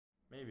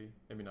Maybe,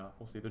 maybe not.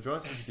 We'll see. They're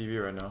joining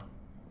CCTV right now.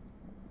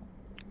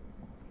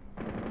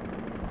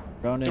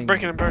 They're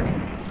breaking and burning.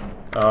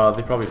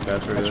 They probably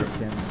patched right there.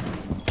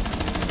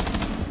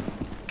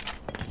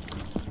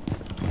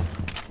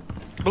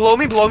 Below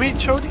me,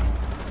 Chody.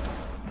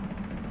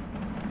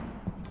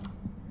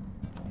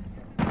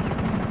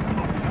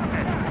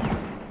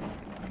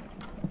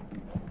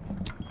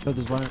 So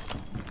there's one.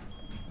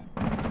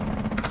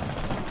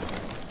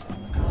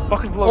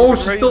 Bucket's below. Oh,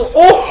 she's still.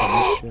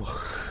 Oh!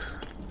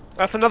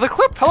 That's another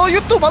clip. Hello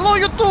YouTube. Hello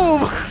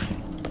YouTube.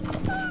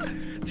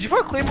 Did you put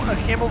a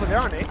cam over there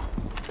on A?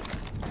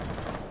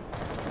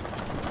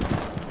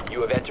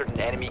 You have entered an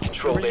enemy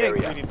controlled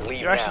area.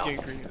 Leave You're actually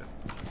now. getting greedy.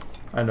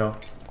 I know.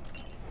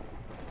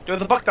 There's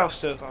the buck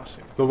downstairs,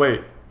 honestly. But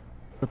wait.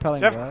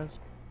 Repelling Yep. gas.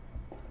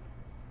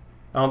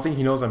 I don't think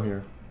he knows I'm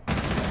here.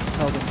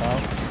 Held him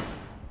out.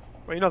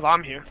 Well, he knows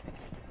I'm here.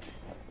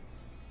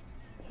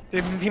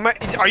 He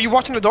might. Are you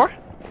watching the door?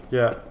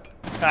 Yeah.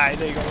 Alright,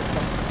 there you go.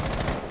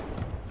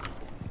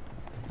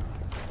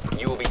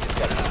 You will be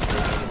detected in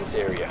this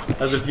area.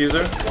 As a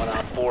diffuser? 1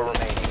 on 4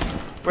 remaining.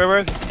 Where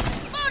is it?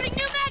 Loading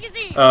new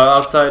magazine.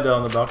 Outside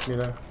on the balcony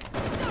there.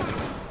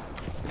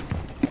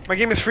 My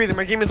game is freezing.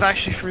 My game is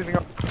actually freezing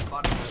up.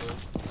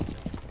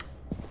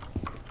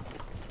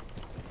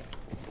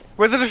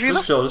 Where's the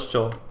diffuser? Just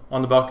chill.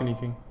 On the balcony,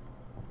 King.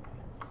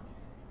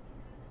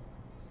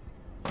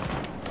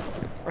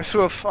 I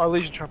threw a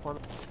Legion trap on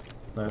it.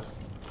 Nice.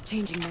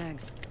 Changing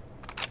mags.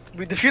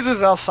 The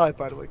diffuser's outside,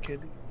 by the way,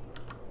 Candy.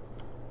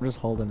 I'm just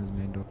holding his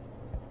main door.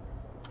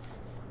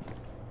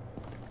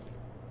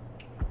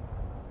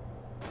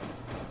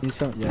 He's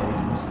coming. Yeah,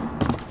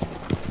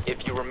 he's.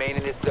 If you remain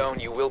in this zone,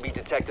 you will be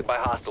detected by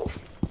hostiles.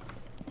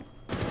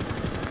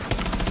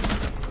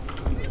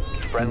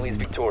 Friendly's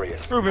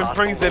victorious. Ruben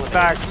Hostile brings it eliminated.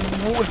 back.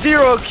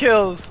 0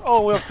 kills.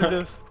 Oh, we're up to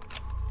this.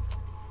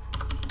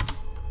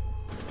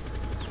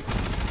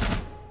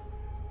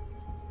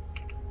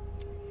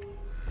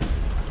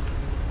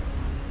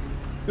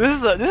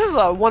 This is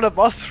a one of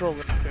us throw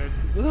right there.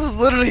 This is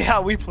literally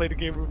how we play the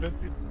game, Ruben.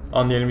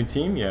 On the enemy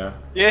team, yeah.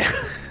 Yeah.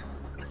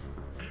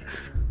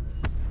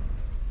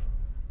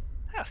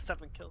 I have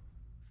 7 kills.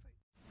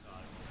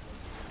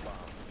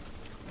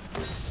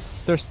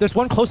 There's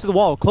one close to the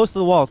wall. Close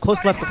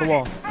left of the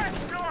wall.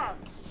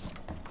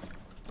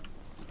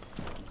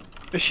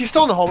 Is she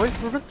still in the hallway,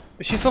 Ruben?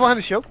 Is she still behind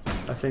the shield?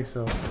 I think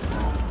so.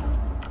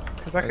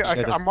 Cause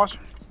I'm watching.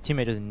 His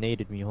teammate just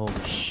naded me, holy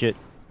shit.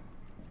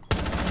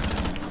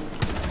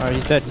 Alright,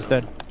 he's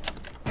dead.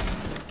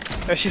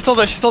 Yeah, she's still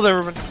there,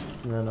 Ruben.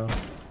 Yeah, no.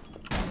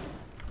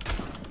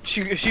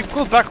 If she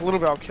goes back a little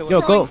bit, I'll kill her.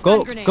 Yo, Throwing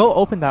stun grenade. go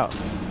open that.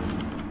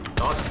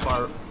 Not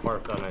far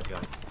nice guy.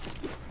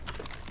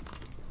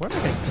 Where am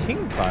I getting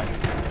pinged by?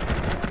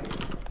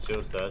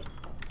 Shield's dead.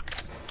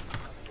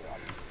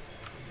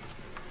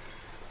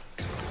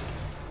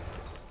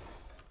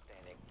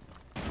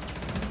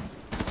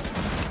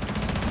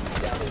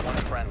 Down to 1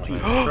 friendly.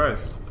 Jesus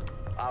Christ.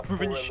 Op 4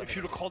 Ruben, you eliminated.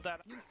 should have called that.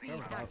 New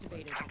feed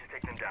activated.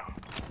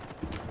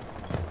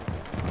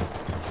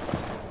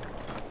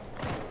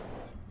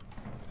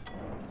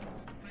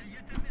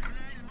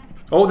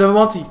 Oh, they have a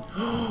multi!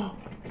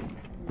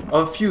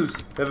 Oh, a fuse.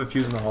 They have a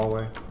fuse in the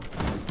hallway.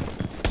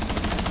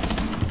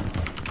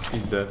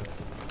 He's dead.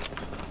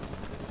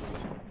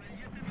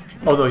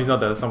 Oh no, he's not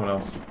dead. It's someone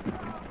else.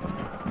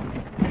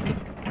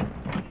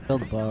 Kill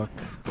the buck.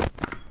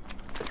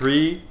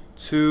 3,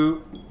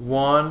 2,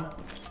 1.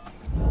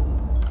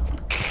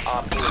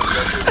 Op 4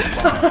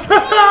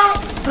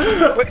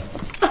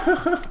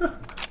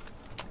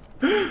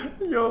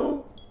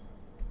 Yo.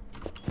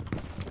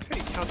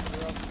 Hey, counting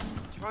her up.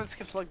 Do you want to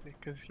skip slug me?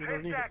 Cause you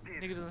don't need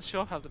it. Nigga doesn't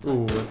show half the time.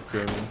 Ooh, that's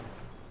good.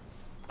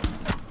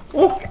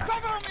 Oh!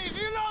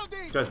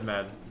 This guy's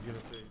mad. He's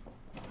gonna say.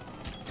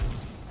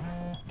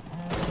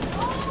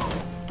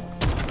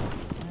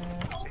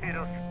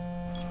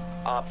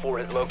 Op 4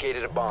 has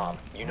located a bomb.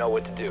 You know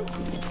what to do.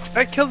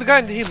 I killed the guy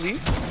and did he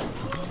leave?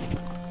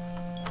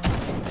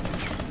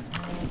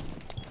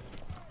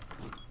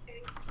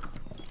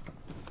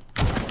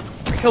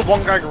 I killed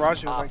one guy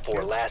garage. Op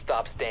 4, last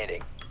stop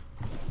standing.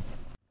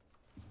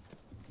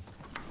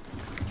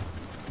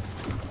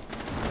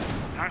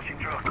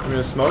 You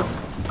gonna smoke?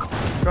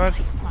 Go ahead.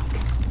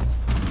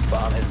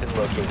 Bomb has been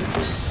located.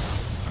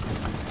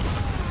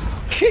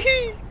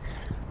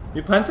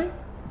 You planting?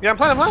 Yeah, I'm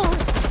playing.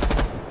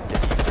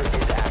 Diffuser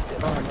is active.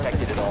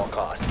 Protected at all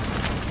costs.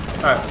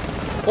 Alright.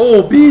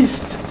 Oh,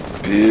 beast!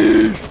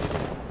 Beast!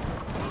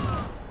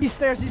 He's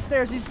stairs.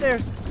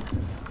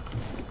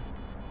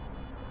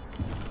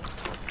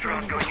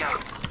 Drone going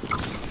out.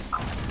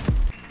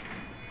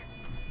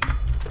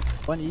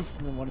 One east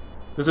and then one.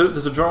 There's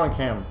a drone on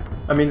cam.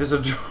 I mean, there's a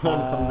drone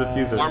on the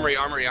diffuser. Armory.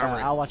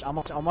 I'll watch. I'm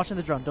watching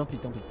the drone. Don't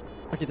peek.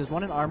 Okay, there's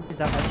one in arm. Is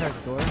that outside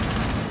his door?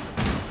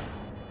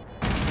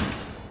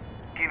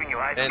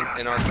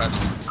 In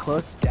archives. It's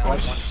close. Down to 1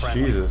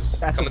 friendly.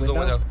 Jesus. At the Come in the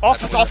window. window.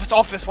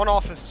 Office. One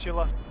office. She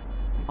left.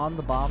 On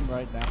the bomb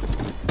right now.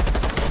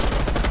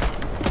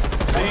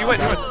 Hey, you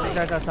went. These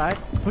guys outside.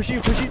 Push you.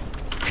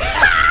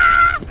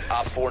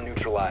 Op 4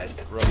 neutralized.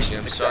 Rosie,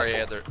 I'm sorry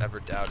I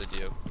ever doubted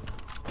you.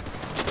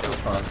 It was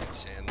fucking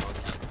sand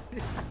monkey.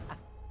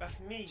 That's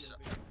me.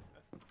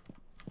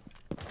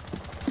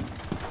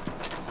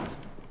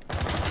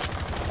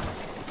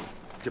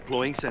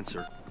 Deploying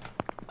sensor.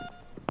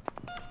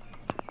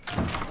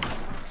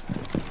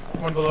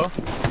 One below.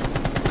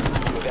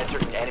 You've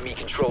entered an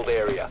enemy-controlled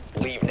area.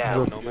 Leave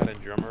now. Nomad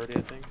and drum already,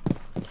 I think.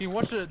 Can you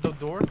watch the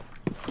door?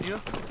 Nina?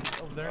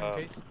 Over there in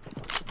case.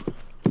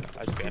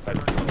 I just can't.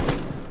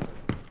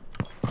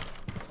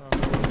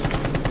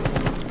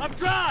 I'm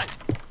dry!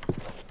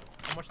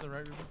 How much to the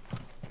right, Ruben?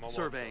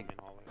 Surveying.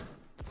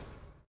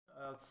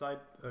 Outside,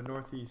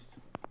 northeast.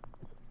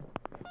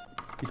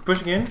 He's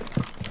pushing in.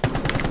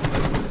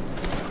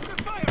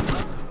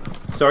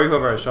 Sorry,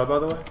 whoever I shot, by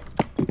the way.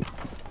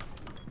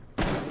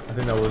 I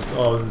think that was.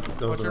 Oh,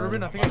 that was. Watch it,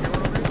 Ruben. I think I hear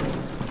one over here.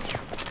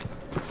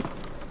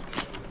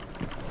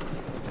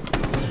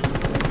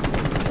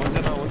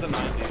 One's a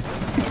 90.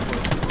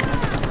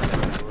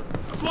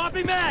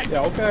 Swapping mag!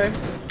 Yeah, okay.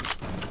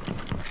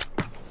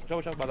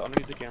 Watch out by the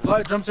underneath the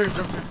camera. Jump stairs,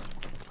 jump stairs.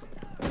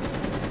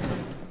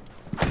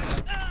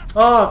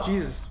 Oh,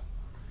 Jesus.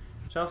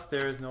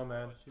 Downstairs,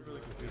 Nomad. She's really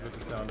confused what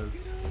the sound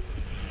is.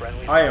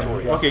 Friendly I am.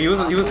 victorious. Okay, he was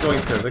going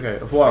stairs. Okay.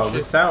 Wow,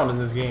 the sound in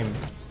this game.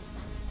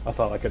 I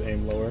thought I could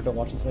aim lower. Don't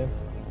watch the same.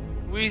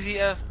 Wheezy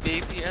F,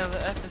 baby, and the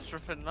F is for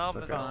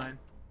phenomenon.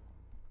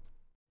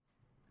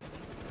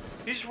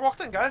 He just walked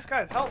in, guys,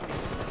 help me.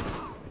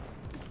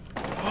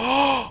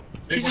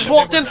 He just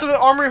walked into the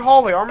armory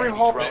hallway, Drone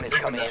is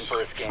coming in for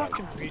a scan.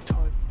 Fucking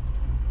retard.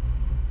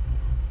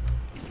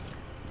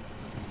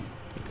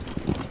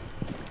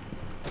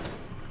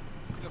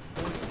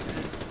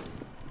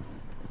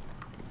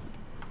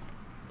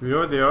 Do you know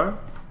where they are?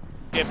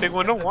 Yeah, big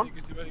window, one.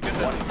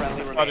 One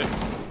friendly remaining.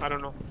 I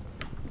don't know.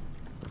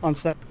 On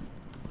set.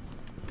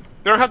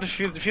 They don't have the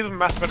shield is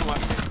mass better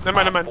last.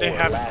 Never mind, they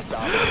have. Last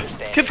operator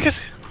standing.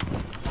 Kids.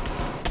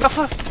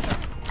 Left.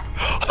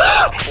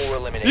 4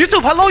 eliminated.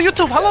 YouTube, hello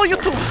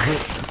YouTube.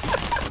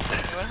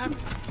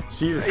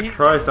 Jesus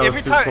Christ, that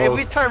was too close.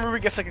 Every time Ruby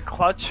gets like a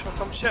clutch or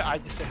some shit, I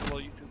just say hello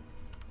YouTube.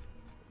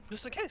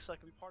 Just in case, so I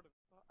can be part of it.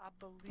 I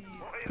believe.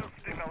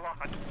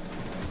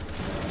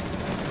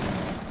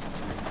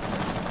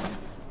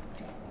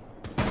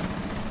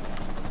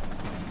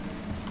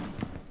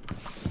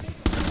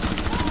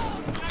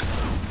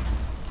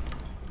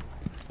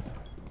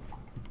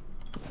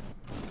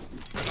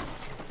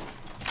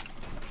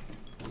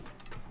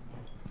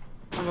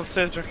 I'm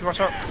upstairs, Junkie, watch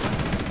out.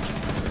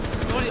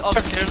 Nobody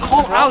upstairs. Call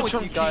What's wrong out, with you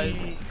Junkie. guys?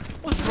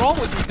 What's wrong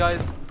with you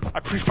guys? I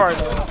pre-fired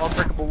the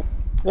unbreakable.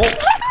 Whoa.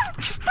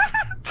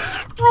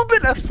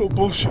 Ruben, that's so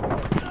bullshit.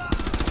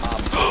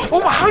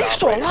 Oh my, how are you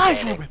still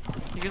alive, Ruben?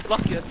 He gets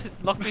lucky, that's it.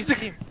 Luck makes the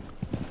game.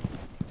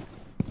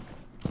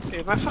 Okay,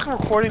 is my fucking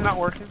recording not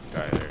working?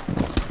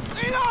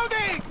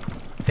 Reloading!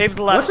 Save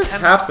the What last just 10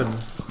 happened?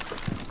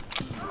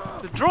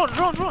 The drone!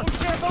 Go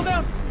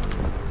down!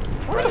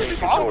 Where the Friendly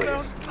fuck?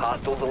 victorious.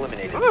 Hostiles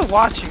eliminated. What am I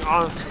watching,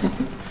 honestly?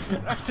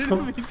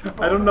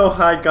 I don't know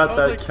how I got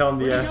that kill on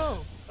the S. I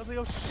was like,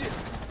 oh shit.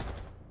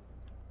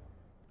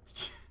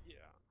 Yeah.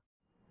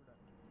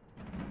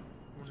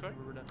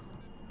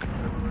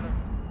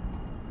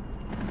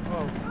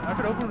 Oh, I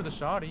could open with a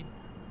shoddy.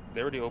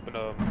 They already opened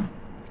a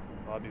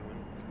lobby window.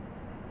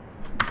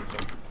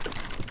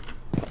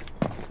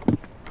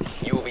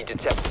 You will be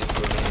detected if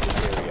you remain in this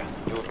area.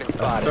 You have been That's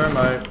spotted.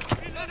 thermite.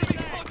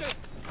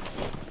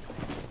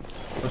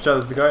 Watch out,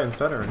 there's a guy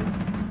inside already.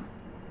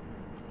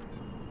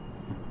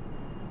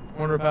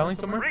 One repelling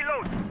somewhere?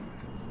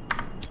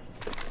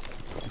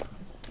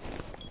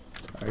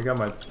 I got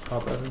my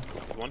top Evan.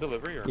 One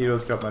delivery or?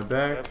 Edo's got my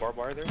back. Yeah, barbed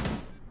wire there.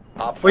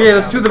 Oh yeah,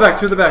 there's two in the back,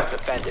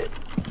 Defend it.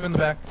 Two in the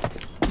back. If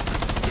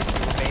you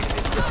remain in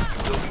this zone,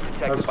 you will be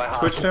That's detected by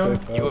Twitch hostiles.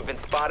 down. You have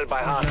been spotted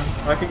by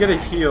hostiles. I could get a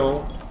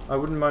heal. I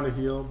wouldn't mind a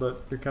heal,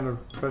 but they're kind of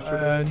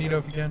pressured. Nito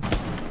if you can.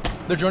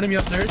 They're joining me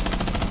upstairs.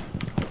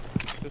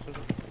 This is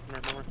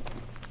north.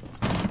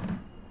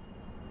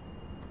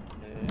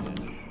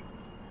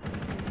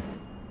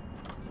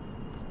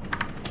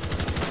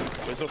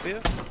 Where's Sophia?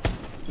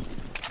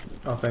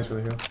 Oh, thanks for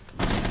the heal.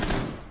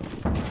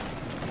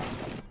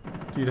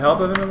 Do you need help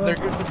with him? They're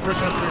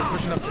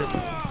pushing upstairs.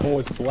 Oh,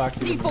 it's black.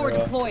 C4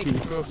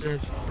 deployed. Go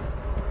upstairs.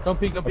 Don't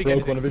peek I broke one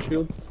anything. of his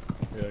shield.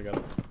 Yeah, I got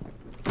it.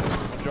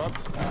 Drop.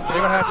 They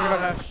got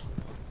hatch.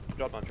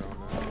 Drop on drone.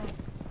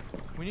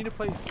 We need to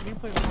play.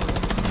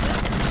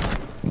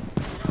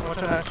 Watch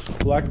out, hatch.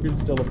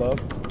 Blackbeard's still above.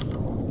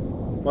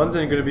 One's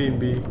gonna be in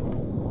B.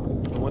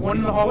 One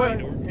in the hallway.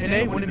 In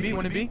A, one in B,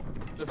 one in B.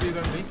 The B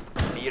going to B.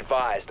 Be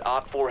advised,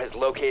 Op 4 has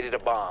located a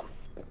bomb.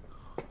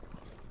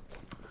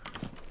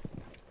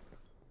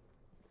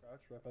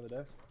 Crouch right by the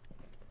desk.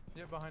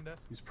 Yeah, behind us.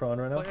 He's prone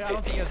right now. Oh, yeah, I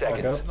don't think he has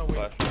 15 bomb. There's no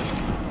way.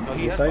 No,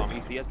 he has Sight.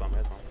 bomb. He has bomb.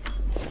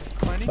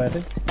 Planning?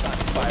 Planting.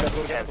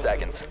 10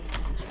 seconds.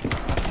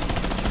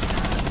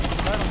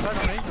 Side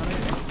on A.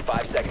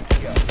 5 seconds to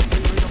go.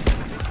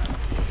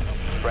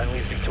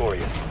 Friendly's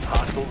victorious.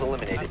 Hostiles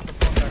eliminated.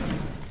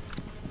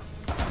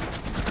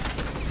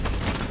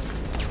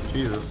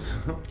 Jesus.